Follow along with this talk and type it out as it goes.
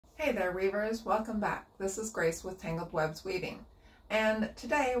Hey there weavers, welcome back. This is Grace with Tangled Webs Weaving, and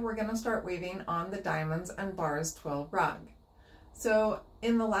today we're going to start weaving on the Diamonds and Bars Twill Rug. So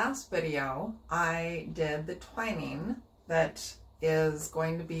in the last video I did the twining that is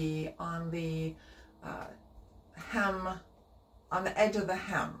going to be on the hem, on the edge of the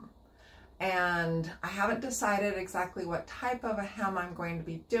hem, and I haven't decided exactly what type of a hem I'm going to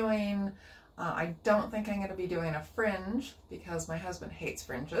be doing. I don't think I'm going to be doing a fringe because my husband hates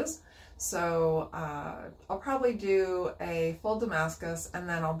fringes. So I'll probably do a full Damascus and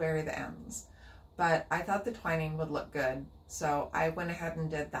then I'll bury the ends. But I thought the twining would look good, so I went ahead and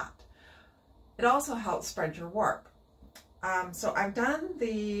did that. It also helps spread your warp. So I've done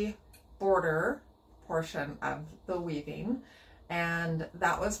the border portion of the weaving, and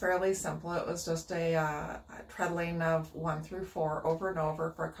that was fairly simple. It was just a treadling of 1 through 4 over and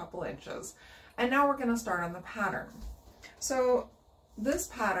over for a couple inches. And now we're going to start on the pattern. So this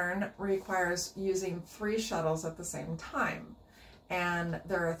pattern requires using 3 shuttles at the same time, and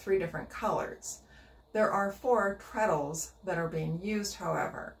there are 3 different colors. There are 4 treadles that are being used,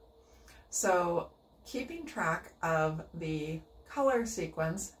 however. So keeping track of the color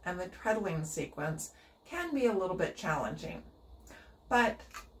sequence and the treadling sequence can be a little bit challenging, but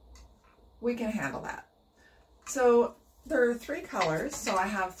we can handle that. So there are 3 colors, so I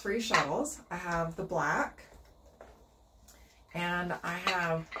have 3 shuttles. I have the black, and I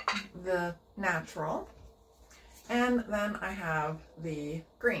have the natural, and then I have the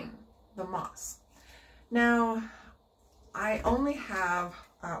green, the moss. Now, I only have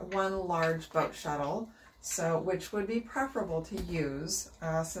 1 large boat shuttle, so which would be preferable to use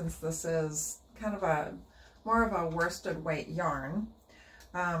since this is kind of more of a worsted weight yarn.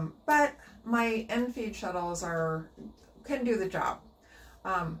 But my end feed shuttles can do the job.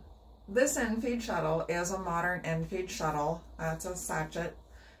 This end feed shuttle is a modern end feed shuttle. It's a sachet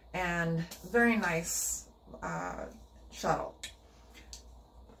and very nice shuttle.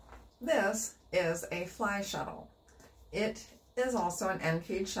 This is a fly shuttle. It is also an end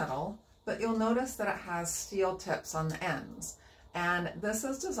feed shuttle, but you'll notice that it has steel tips on the ends, and this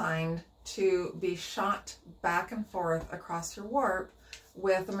is designed to be shot back and forth across your warp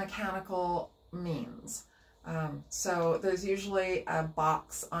with a mechanical means. So there's usually a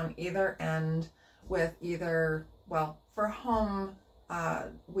box on either end with either, well, for home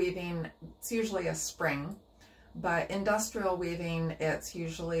weaving, it's usually a spring, but industrial weaving, it's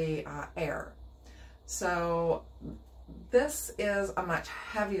usually air. So this is a much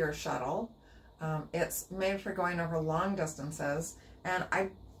heavier shuttle. It's made for going over long distances, and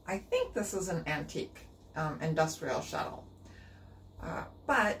I think this is an antique industrial shuttle.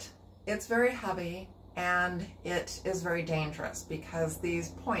 But it's very heavy and it is very dangerous because these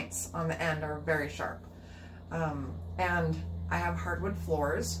points on the end are very sharp. And I have hardwood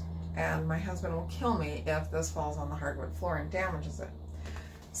floors, and my husband will kill me if this falls on the hardwood floor and damages it.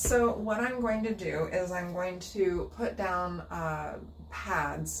 So what I'm going to do is I'm going to put down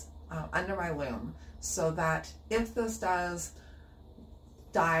pads under my loom so that if this does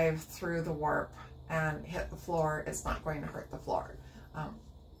dive through the warp and hit the floor, it's not going to hurt the floor.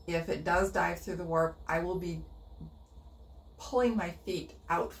 If it does dive through the warp, I will be pulling my feet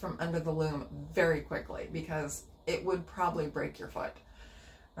out from under the loom very quickly because it would probably break your foot.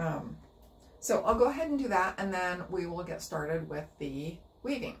 So I'll go ahead and do that, and then we will get started with the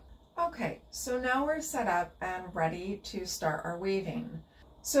weaving. Okay, so now we're set up and ready to start our weaving.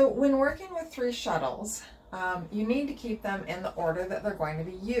 So when working with 3 shuttles, you need to keep them in the order that they're going to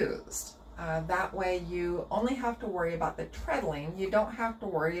be used. That way you only have to worry about the treadling. You don't have to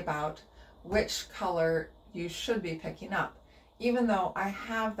worry about which color you should be picking up, even though I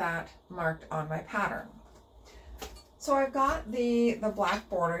have that marked on my pattern. So I've got the black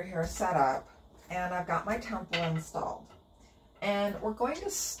border here set up, and I've got my temple installed. And we're going to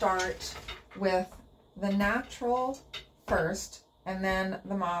start with the natural first, and then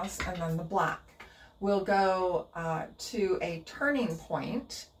the moss, and then the black. We'll go to a turning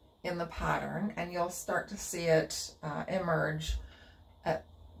point in the pattern, and you'll start to see it emerge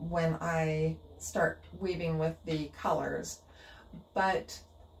when I start weaving with the colors. But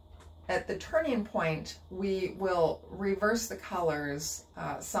at the turning point, we will reverse the colors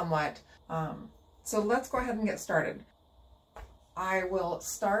somewhat. So let's go ahead and get started. I will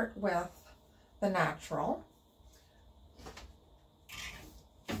start with the natural.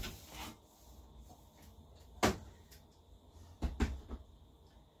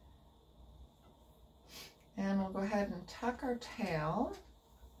 And we'll go ahead and tuck our tail.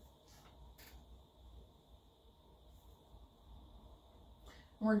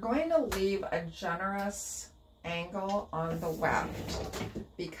 We're going to leave a generous angle on the weft.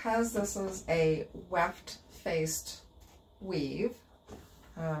 Because this is a weft faced weave,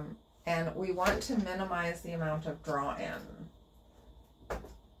 and we want to minimize the amount of draw in. Okay.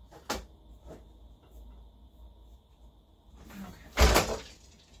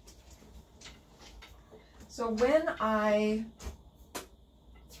 So when I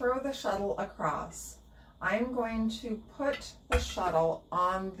throw the shuttle across, I'm going to put the shuttle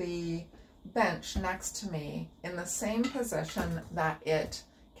on the bench next to me in the same position that it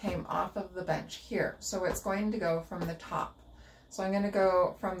came off of the bench here. So it's going to go from the top. So I'm going to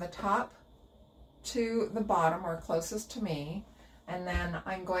go from the top to the bottom or closest to me, and then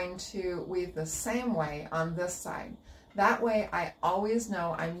I'm going to weave the same way on this side. That way I always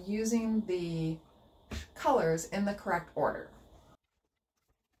know I'm using the colors in the correct order.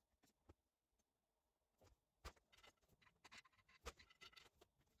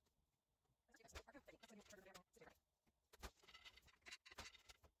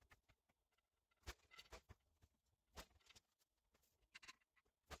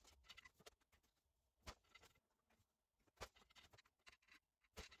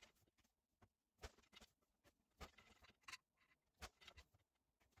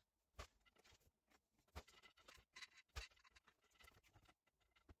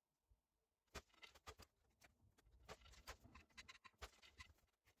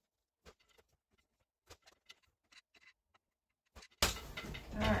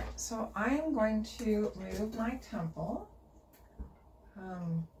 All right, so I am going to move my temple,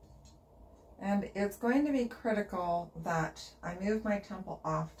 and it's going to be critical that I move my temple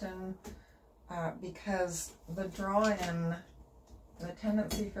often because the draw-in, the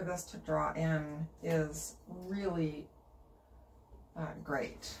tendency for this to draw in is really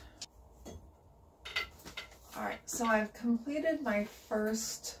great. All right, so I've completed my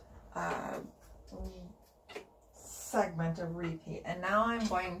first segment of repeat, and now I'm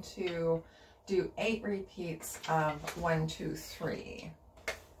going to do 8 repeats of 1, 2, 3,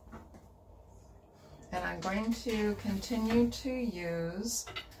 and I'm going to continue to use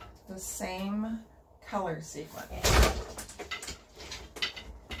the same color sequence.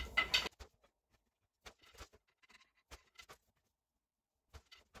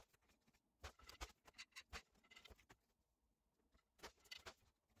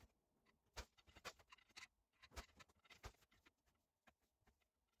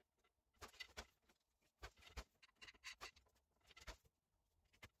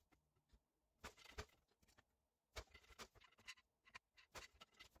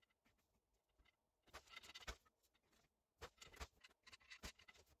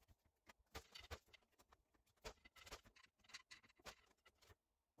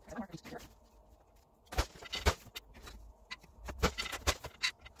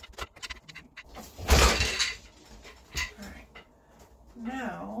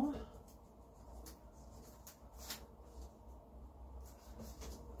 Now,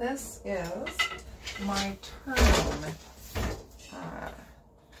 this is my turn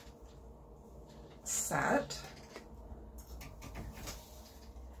set.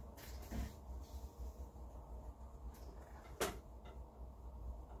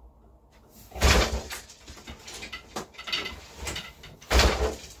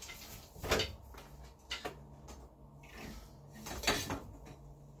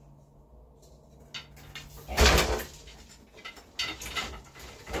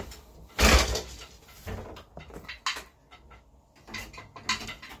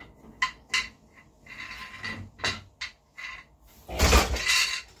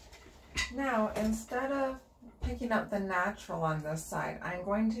 Now, instead of picking up the natural on this side, I'm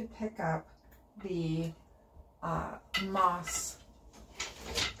going to pick up the moss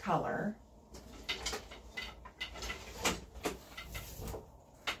color,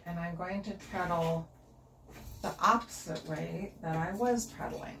 and I'm going to treadle the opposite way that I was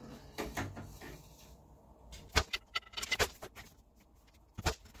treadling.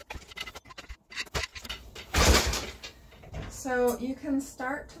 So you can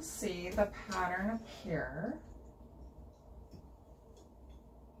start to see the pattern appear.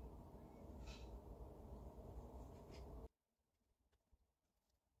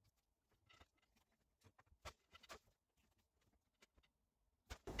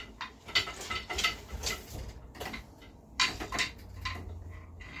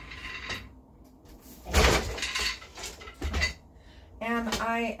 And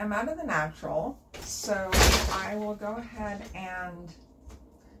I am out of the natural, so I will go ahead and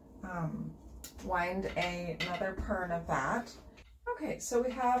wind another pern of that. Okay, so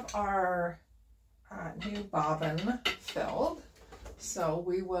we have our new bobbin filled, so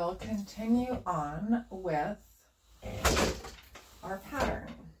we will continue on with our pattern.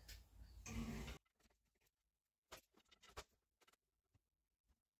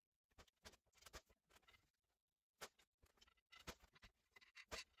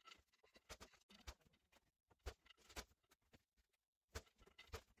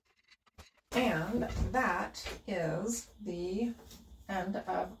 And that is the end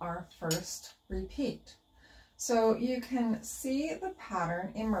of our first repeat. So you can see the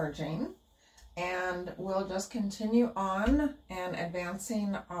pattern emerging, and we'll just continue on and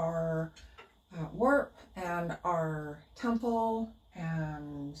advancing our warp and our temple,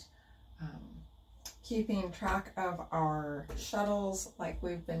 and keeping track of our shuttles like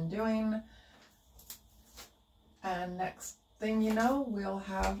we've been doing. And next thing you know, we'll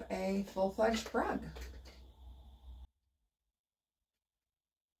have a full-fledged rug.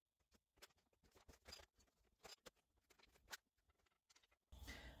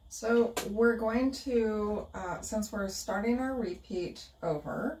 So we're going to, since we're starting our repeat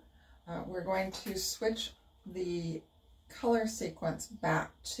over, we're going to switch the color sequence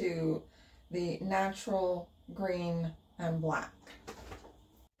back to the natural green and black.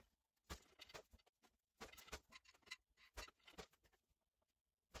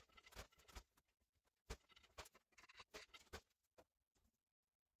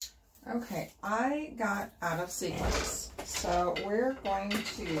 Okay, I got out of sequence, so we're going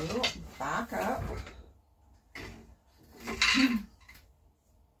to back up.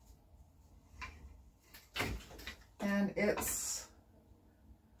 And it's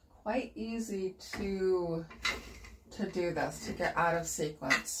quite easy to do this, to get out of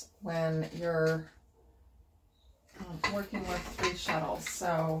sequence when you're working with 3 shuttles.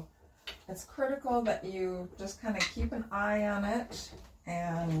 So it's critical that you just kind of keep an eye on it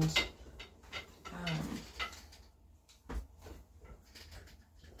and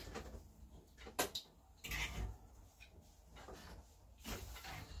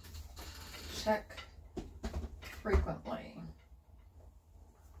check frequently.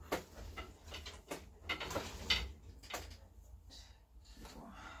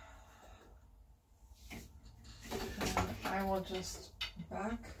 And I will just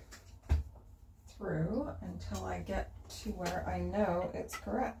back through until I get to where I know it's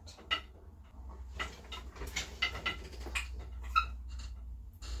correct.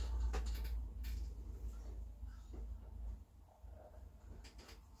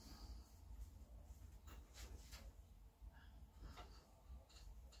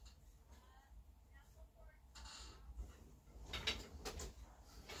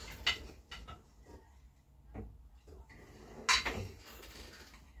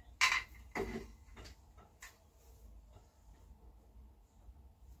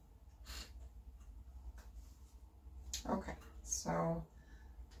 Okay, so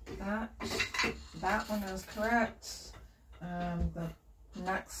that one is correct. The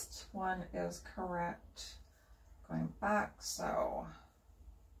next one is correct. Going back, so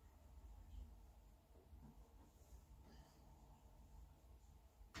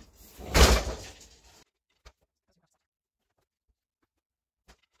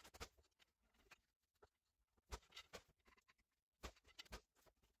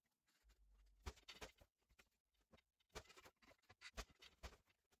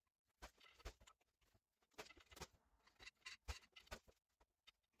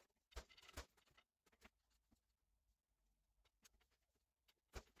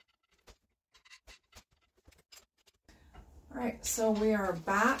all right, so we are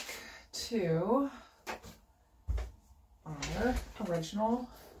back to our original.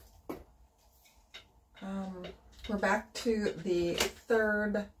 We're back to the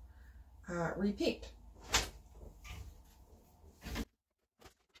 3rd repeat.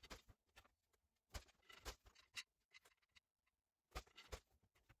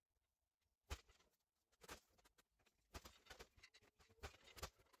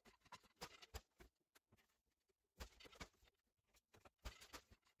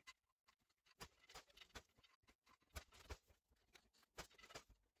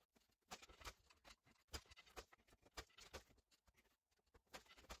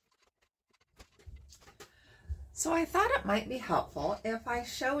 So I thought it might be helpful if I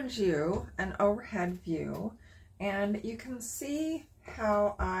showed you an overhead view, and you can see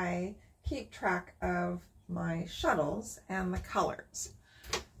how I keep track of my shuttles and the colors.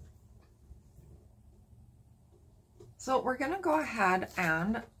 So we're going to go ahead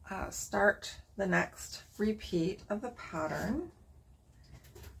and start the next repeat of the pattern.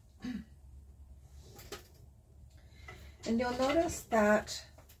 And you'll notice that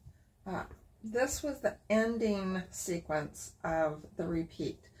this was the ending sequence of the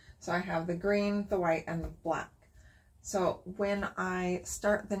repeat. So I have the green, the white, and the black. So when I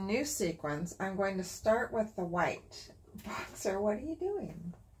start the new sequence, I'm going to start with the white. Boxer, what are you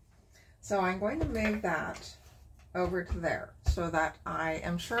doing? So I'm going to move that over to there so that I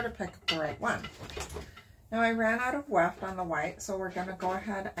am sure to pick up the right one. Now I ran out of weft on the white, so we're going to go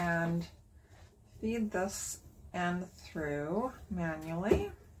ahead and feed this end through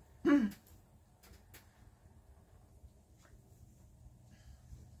manually.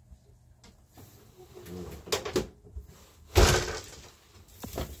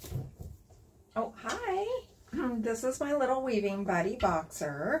 Oh, hi. This is my little weaving buddy,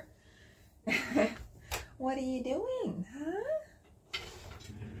 Boxer. What are you doing, huh?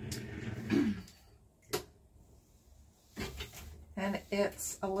 And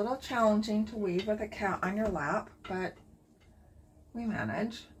it's a little challenging to weave with a cat on your lap, but we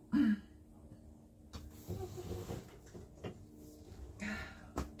manage.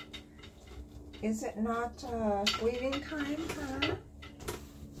 Is it not weaving time, huh?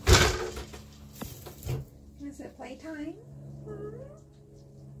 Is it playtime?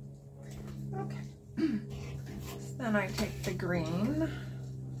 Okay. So then I take the green.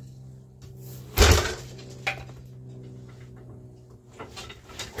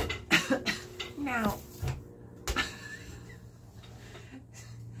 Now,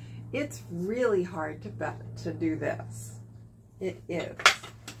 it's really hard to do this. It is.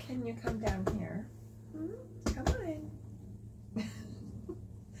 Can you come down here? Come on.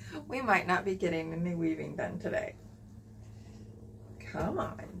 We might not be getting any weaving done today. Come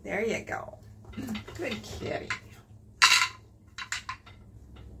on, there you go. Good kitty.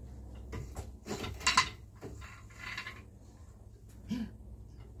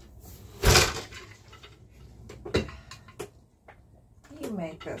 You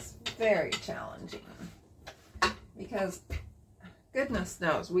make this very challenging because goodness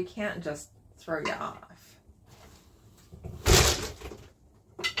knows we can't just throw you off.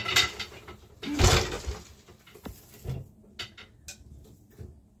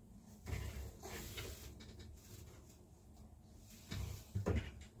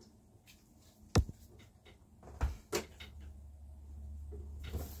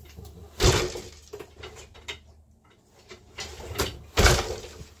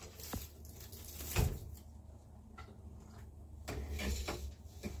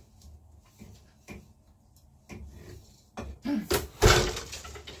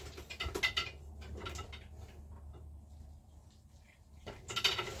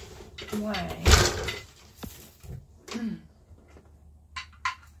 Why?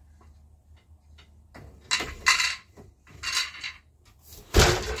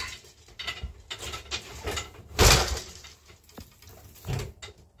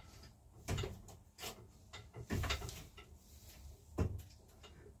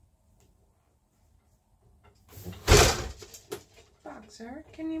 Boxer,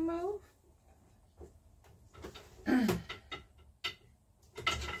 can you move?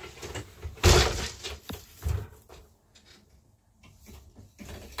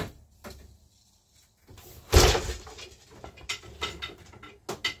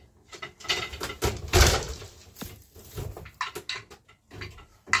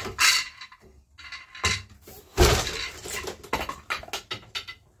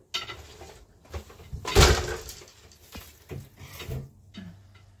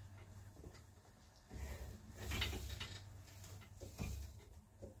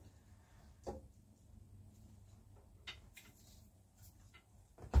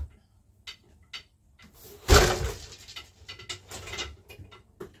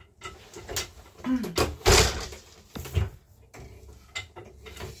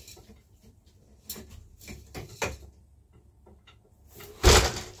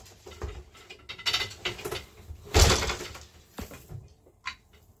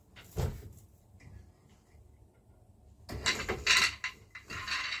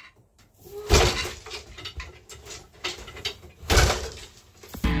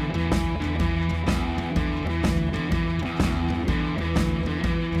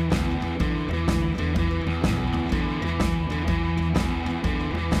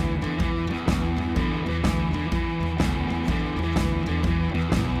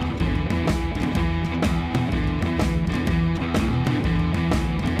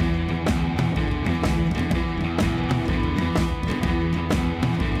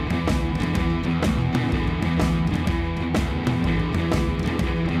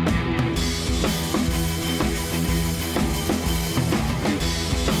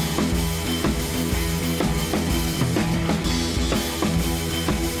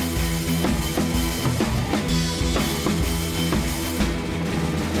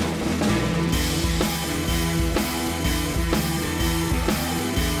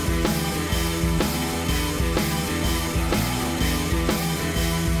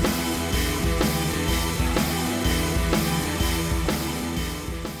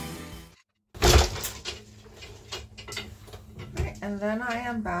 then I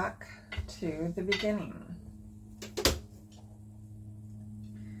am back to the beginning.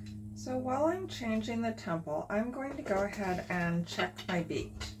 So while I'm changing the temple, I'm going to go ahead and check my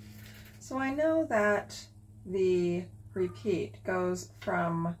beat. So I know that the repeat goes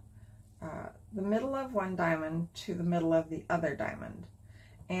from the middle of one diamond to the middle of the other diamond.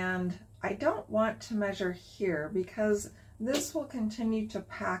 And I don't want to measure here because this will continue to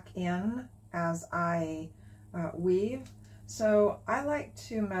pack in as I weave. So I like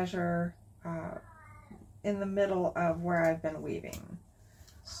to measure in the middle of where I've been weaving.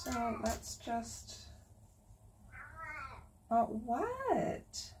 So let's just, oh,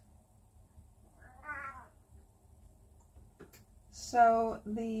 what? So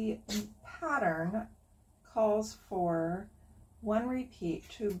the pattern calls for one repeat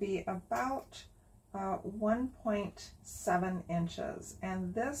to be about 1.7 inches,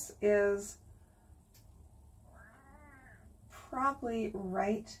 and this is probably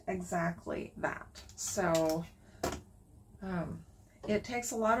right exactly that. So it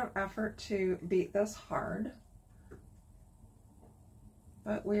takes a lot of effort to beat this hard,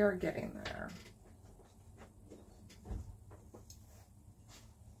 but we are getting there.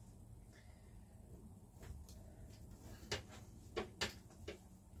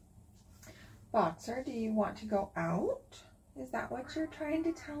 Boxer, do you want to go out? Is that what you're trying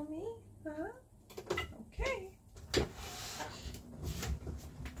to tell me? Huh? Okay.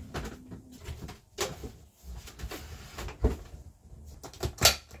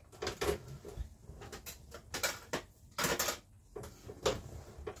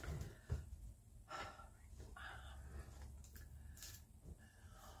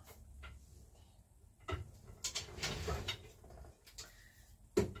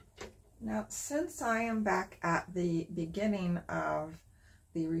 Now, since I am back at the beginning of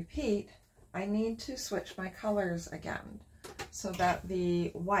the repeat, I need to switch my colors again so that the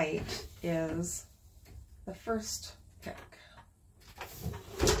white is the first pick.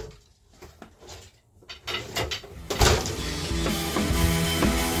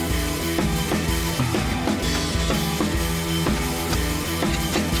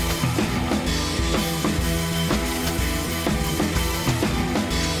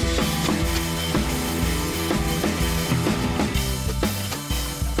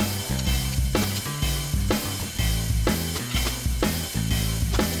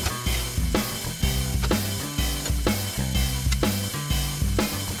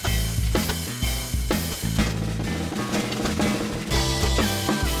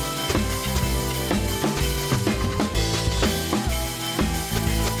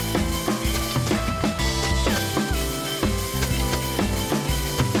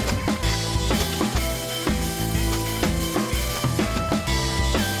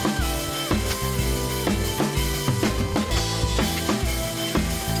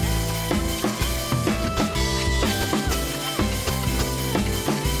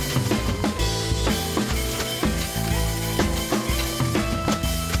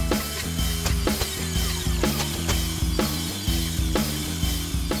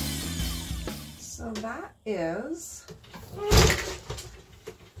 That is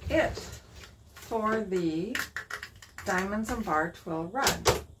it for the Diamonds Bars Twill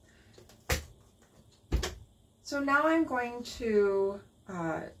Rug. So now I'm going to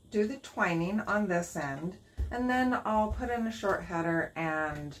do the twining on this end, and then I'll put in a short header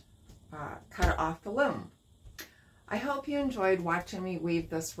and cut off the loom. I hope you enjoyed watching me weave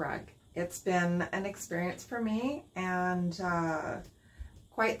this rug. It's been an experience for me and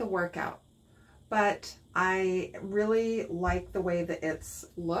quite the workout. But I really like the way that it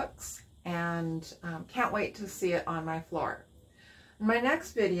looks and can't wait to see it on my floor. In my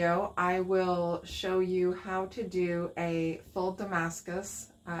next video, I will show you how to do a full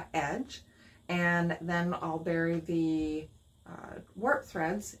Damascus edge, and then I'll bury the warp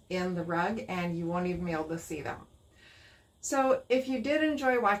threads in the rug and you won't even be able to see them. So if you did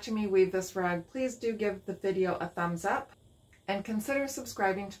enjoy watching me weave this rug, please do give the video a thumbs up. And consider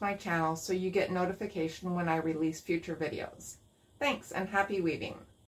subscribing to my channel so you get notification when I release future videos. Thanks and happy weaving!